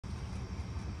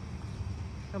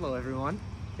Hello everyone,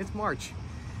 it's March.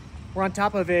 We're on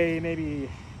top of a maybe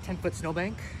 10-foot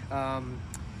snowbank.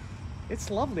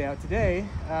 It's lovely out today.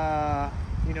 I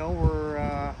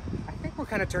think we're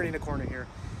kind of turning a corner here.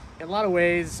 In a lot of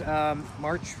ways,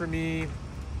 March for me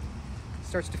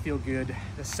starts to feel good.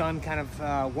 The sun kind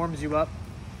of warms you up.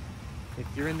 If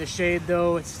you're in the shade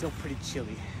though, it's still pretty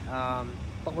chilly.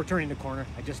 But we're turning the corner,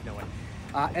 I just know it.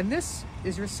 And this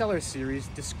is your Cellar series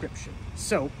description.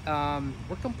 So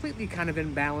we're completely kind of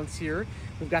in balance here.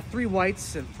 We've got 3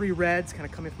 whites and 3 reds kind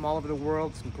of coming from all over the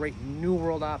world. Some great new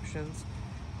world options,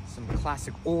 some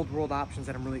classic old world options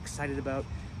that I'm really excited about.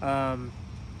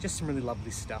 Just some really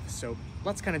lovely stuff. So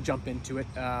let's kind of jump into it.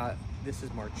 This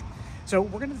is March. So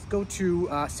we're gonna go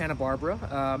to Santa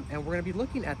Barbara and we're gonna be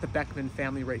looking at the Beckman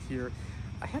family right here.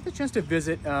 I had the chance to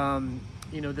visit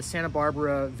the Santa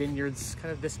Barbara vineyards,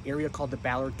 kind of this area called the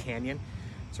Ballard Canyon.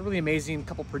 It's a really amazing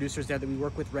couple producers there that we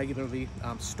work with regularly.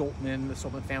 Stoltman, the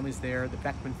Stoltman family's there, the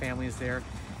Beckman family is there,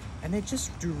 and they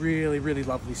just do really, really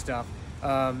lovely stuff.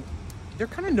 They're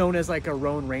kind of known as like a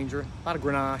Rhone Ranger, a lot of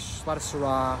Grenache, a lot of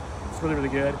Syrah. It's really, really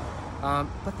good.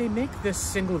 But they make this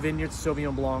single vineyard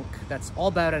Sauvignon Blanc that's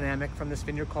all biodynamic from this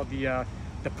vineyard called the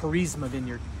Parisma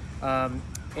vineyard.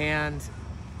 And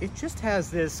it just has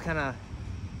this kind of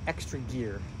extra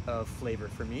gear of flavor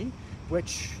for me,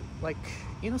 which, like,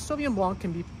 Sauvignon Blanc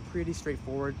can be pretty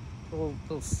straightforward, a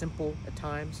little simple at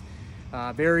times,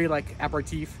 very like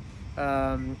aperitif,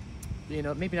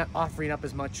 maybe not offering up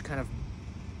as much kind of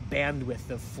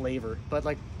bandwidth of flavor, but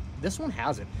like this one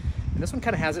has it, and this one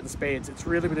kind of has it in spades. It's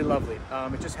really, really lovely.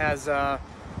 It just has a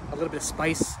little bit of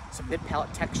spice, some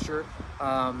mid-palate texture,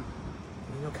 kind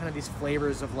of these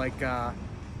flavors of like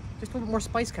just a little more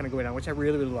spice kind of going on, which I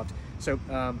really, really loved. So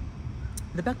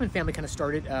the Beckman family kind of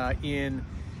started in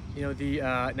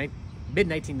the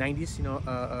mid-1990s,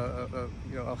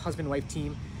 a husband-wife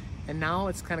team, and now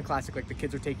it's kind of classic, like the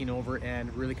kids are taking over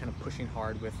and really kind of pushing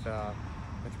hard with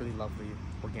really lovely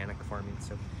organic farming.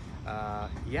 So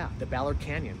yeah, the Ballard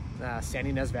Canyon, San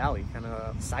Ynez Valley, kind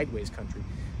of sideways country,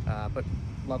 but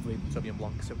lovely Sauvignon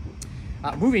Blanc. So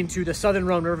moving to the Southern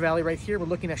Rhone River Valley right here, we're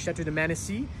looking at Chateau de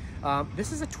Manesy.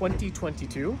 This is a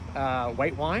 2022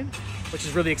 white wine, which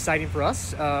is really exciting for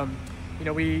us.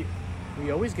 We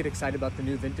always get excited about the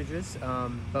new vintages,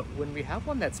 but when we have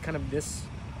one that's kind of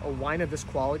a wine of this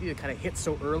quality that kind of hits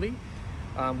so early,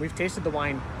 we've tasted the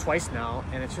wine twice now,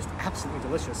 and it's just absolutely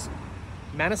delicious.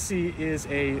 Manesy is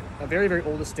a very, very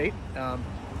old estate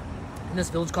in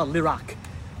this village called Lirac.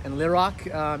 And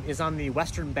Lirac is on the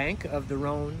western bank of the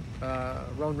Rhone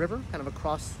River, kind of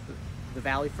across the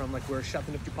valley from like where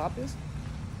Châteauneuf-du-Pape is.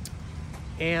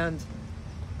 And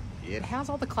it has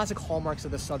all the classic hallmarks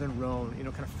of the Southern Rhone,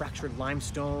 kind of fractured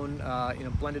limestone,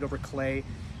 blended over clay,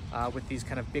 with these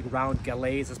kind of big round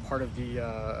galets as part of the,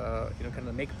 kind of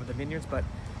the makeup of the vineyards. But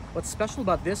what's special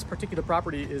about this particular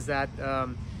property is that,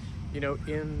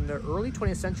 in the early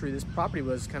 20th century, this property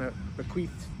was kind of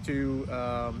bequeathed to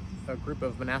a group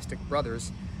of monastic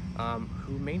brothers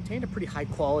who maintained a pretty high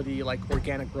quality, like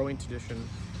organic growing tradition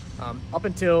up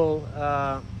until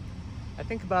I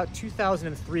think about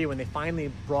 2003, when they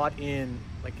finally brought in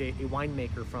like a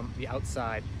winemaker from the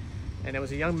outside, and it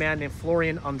was a young man named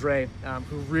Florian André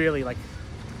who really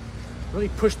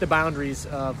pushed the boundaries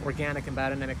of organic and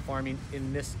biodynamic farming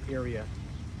in this area,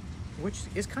 which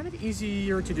is kind of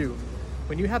easier to do.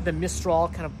 When you have the Mistral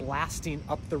kind of blasting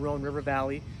up the Rhone River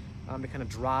Valley to kind of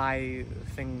dry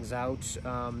things out,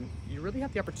 you really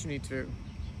have the opportunity to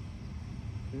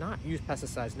not use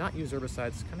pesticides, not use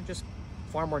herbicides, kind of just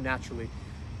farm more naturally.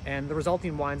 And the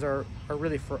resulting wines are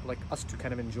really for like us to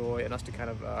kind of enjoy and us to kind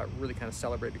of really kind of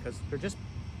celebrate, because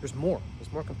there's more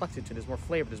complexity to it, there's more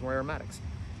flavor, there's more aromatics,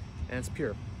 and it's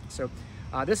pure. So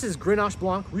this is Grenache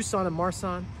Blanc, Roussanne and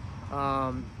Marsanne.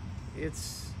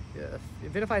 It's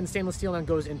vinified in stainless steel and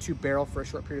goes into barrel for a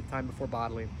short period of time before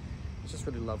bottling. It's just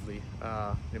really lovely,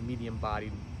 medium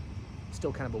bodied,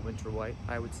 still kind of a winter white,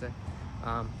 I would say,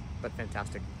 but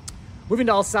fantastic. Moving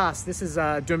to Alsace, this is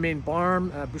Domaine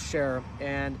Barme Boucher,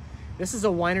 and this is a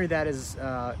winery that is,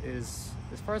 as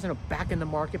far as I know, back in the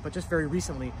market, but just very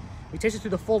recently. We tasted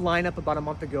through the full lineup about a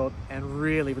month ago and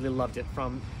really, really loved it.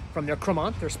 From their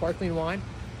Cremant, their sparkling wine,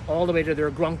 all the way to their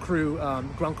Grand Cru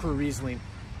Riesling.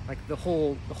 Like the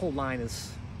whole line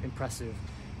is impressive.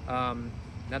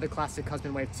 Another classic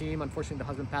husband-wife team. Unfortunately, the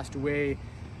husband passed away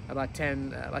about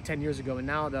 10 years ago, and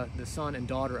now the son and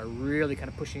daughter are really kind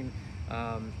of pushing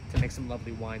to make some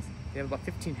lovely wines. They have about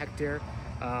 15 hectares,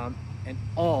 and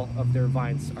all of their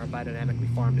vines are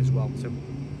biodynamically farmed as well. So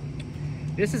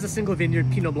this is a single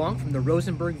vineyard Pinot Blanc from the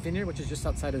Rosenberg vineyard, which is just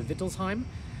outside of Wittelsheim.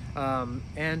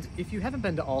 And if you haven't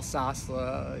been to Alsace,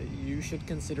 you should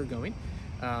consider going.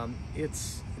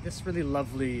 It's this really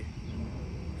lovely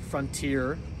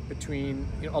frontier between,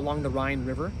 along the Rhine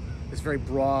River, this very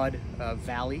broad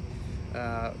valley,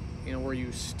 where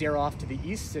you stare off to the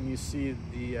east and you see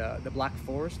the Black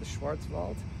Forest, the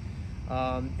Schwarzwald.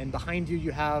 And behind you,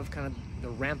 you have kind of the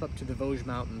ramp up to the Vosges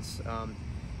Mountains.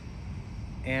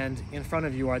 And in front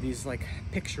of you are these like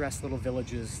picturesque little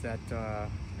villages that,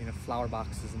 flower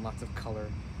boxes and lots of color.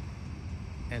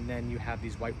 And then you have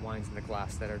these white wines in the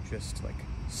glass that are just like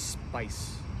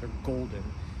spice. They're golden.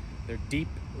 They're deep,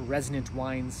 resonant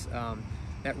wines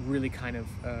that really kind of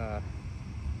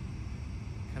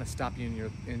stop you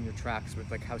in your tracks with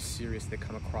like how serious they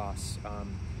come across.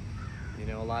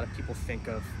 A lot of people think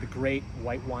of the great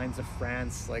white wines of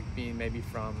France like being maybe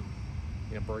from,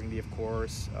 Burgundy, of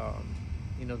course,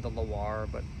 the Loire,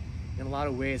 but in a lot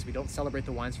of ways we don't celebrate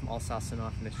the wines from Alsace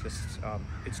enough, and it's just,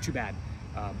 it's too bad.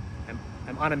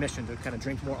 I'm on a mission to kind of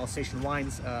drink more Alsatian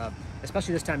wines,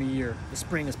 especially this time of year. The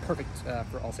spring is perfect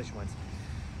for Alsatian wines.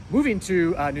 Moving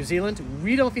to New Zealand,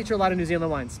 we don't feature a lot of New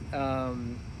Zealand wines.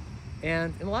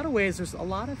 And in a lot of ways, there's a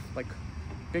lot of like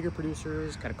bigger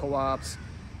producers, kind of co-ops,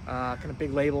 kind of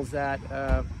big labels that,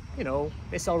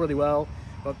 they sell really well,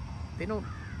 but they don't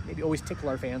maybe always tickle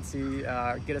our fancy,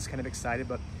 get us kind of excited.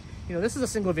 But, this is a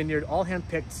single vineyard, all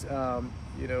hand-picked,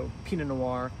 Pinot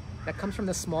Noir that comes from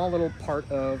this small little part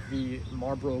of the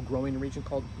Marlborough growing region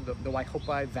called the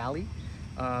Waihopai Valley.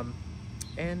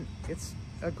 And it's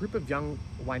a group of young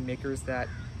winemakers that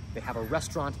they have a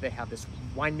restaurant, they have this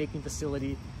winemaking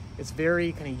facility. It's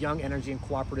very kind of young energy and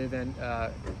cooperative, and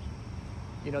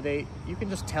you can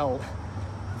just tell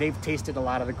they've tasted a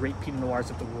lot of the great Pinot Noirs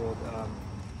of the world.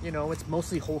 It's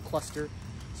mostly whole cluster,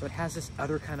 so it has this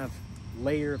other kind of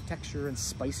layer of texture and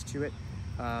spice to it.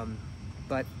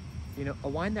 But a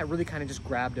wine that really kind of just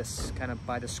grabbed us kind of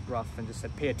by the scruff and just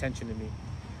said, pay attention to me.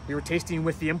 We were tasting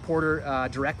with the importer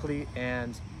directly,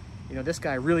 and this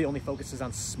guy really only focuses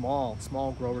on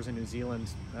small growers in New Zealand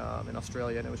and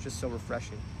Australia, and it was just so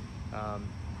refreshing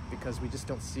because we just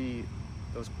don't see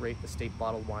those great estate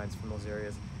bottled wines from those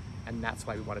areas, and that's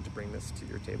why we wanted to bring this to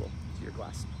your table, to your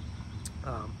glass.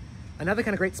 Another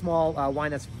kind of great small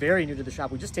wine that's very new to the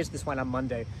shop. We just tasted this wine on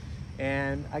Monday,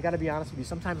 and I got to be honest with you,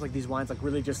 sometimes like these wines like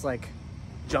really just like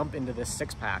jump into this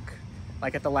six-pack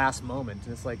like at the last moment,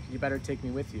 and it's like, you better take me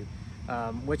with you,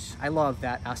 which I love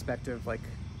that aspect of like,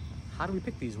 how do we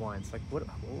pick these wines? Like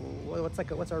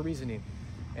what's our reasoning?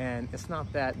 And it's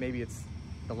not that maybe it's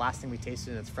the last thing we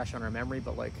tasted and it's fresh on our memory,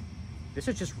 but like this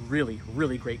is just really,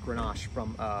 really great Grenache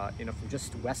from from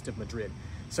just west of Madrid.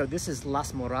 So this is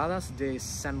Las Moradas de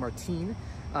San Martin,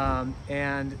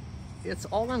 and it's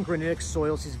all on granitic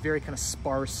soils. These very kind of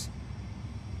sparse.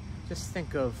 Just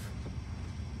think of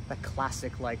the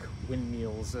classic like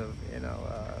windmills of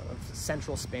of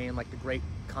central Spain, like the great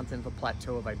continental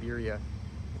plateau of Iberia.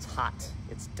 It's hot,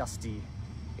 it's dusty,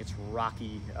 it's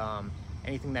rocky.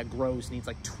 Anything that grows needs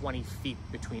like 20 feet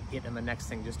between it and the next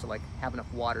thing just to like have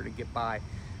enough water to get by.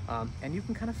 And you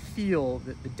can kind of feel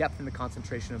the depth and the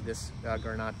concentration of this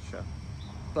Garnacha.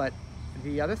 But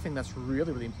the other thing that's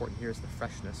really, really important here is the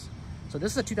freshness. So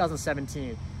this is a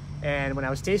 2017, and when I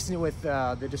was tasting it with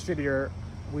the distributor,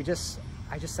 I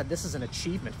just said this is an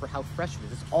achievement for how fresh it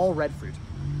is. It's all red fruit.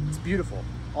 It's beautiful,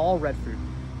 all red fruit.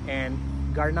 And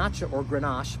Garnacha or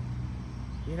Grenache,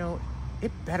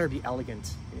 it better be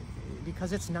elegant,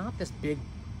 because it's not this big,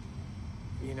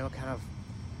 kind of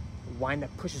wine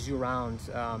that pushes you around.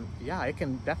 Yeah, it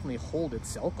can definitely hold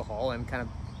its alcohol and kind of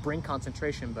bring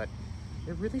concentration, but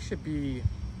it really should be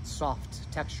soft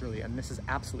texturally, and this is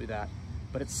absolutely that,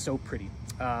 but it's so pretty.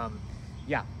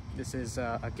 Yeah, this is,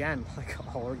 again, like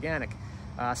all organic.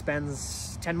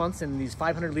 Spends 10 months in these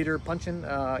 500-liter puncheon,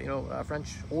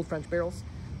 old French barrels,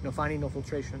 finding no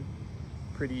filtration.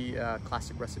 Pretty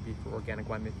classic recipe for organic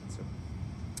winemaking. So,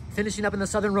 finishing up in the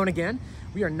Southern Rhone again.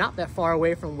 We are not that far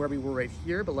away from where we were right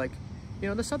here, but like,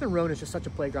 the Southern Rhone is just such a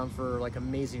playground for like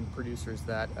amazing producers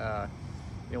that,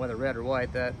 whether red or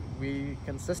white, that we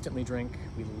consistently drink.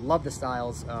 We love the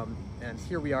styles, and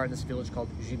here we are in this village called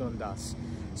Gigondas.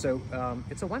 So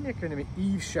it's a winemaker named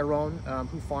Yves Charon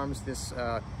who farms this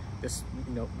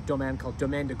domain called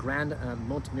Domaine de Grande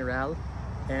Montmiral,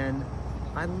 and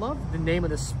I love the name of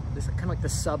this kind of like the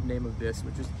sub name of this,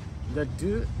 which is Le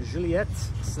Deux Juliette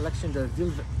Selection de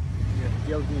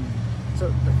Vieillevin.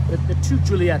 So the two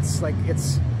Juliettes, like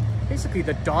it's basically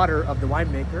the daughter of the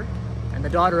winemaker and the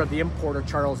daughter of the importer,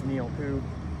 Charles Neal, who,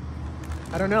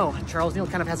 I don't know, Charles Neal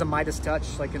kind of has a Midas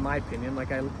touch, like in my opinion.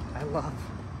 Like I love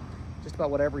just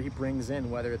about whatever he brings in,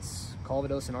 whether it's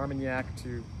Calvados and Armagnac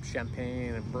to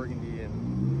Champagne and Burgundy,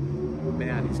 and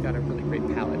man, he's got a really great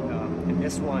palate. And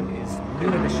this one is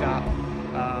new in the shop.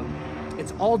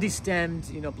 It's all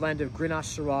destemmed, you know, blend of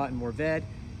Grenache, Syrah, and Mourvedre.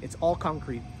 It's all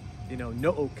concrete, you know,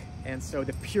 no oak. And so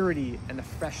the purity and the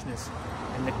freshness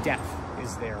and the depth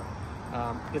is there.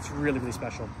 It's really, really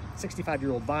special.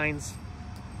 65-year-old vines.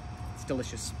 It's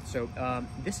delicious. So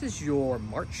this is your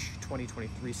March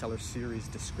 2023 Cellar Series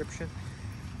description.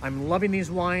 I'm loving these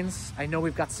wines. I know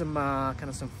we've got some kind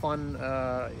of some fun,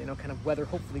 you know, kind of weather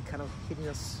hopefully kind of hitting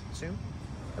us soon.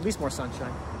 At least more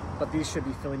sunshine. But these should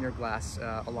be filling your glass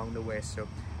along the way. So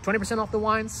 20% off the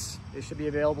wines. They should be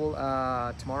available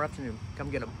tomorrow afternoon. Come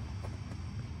get them.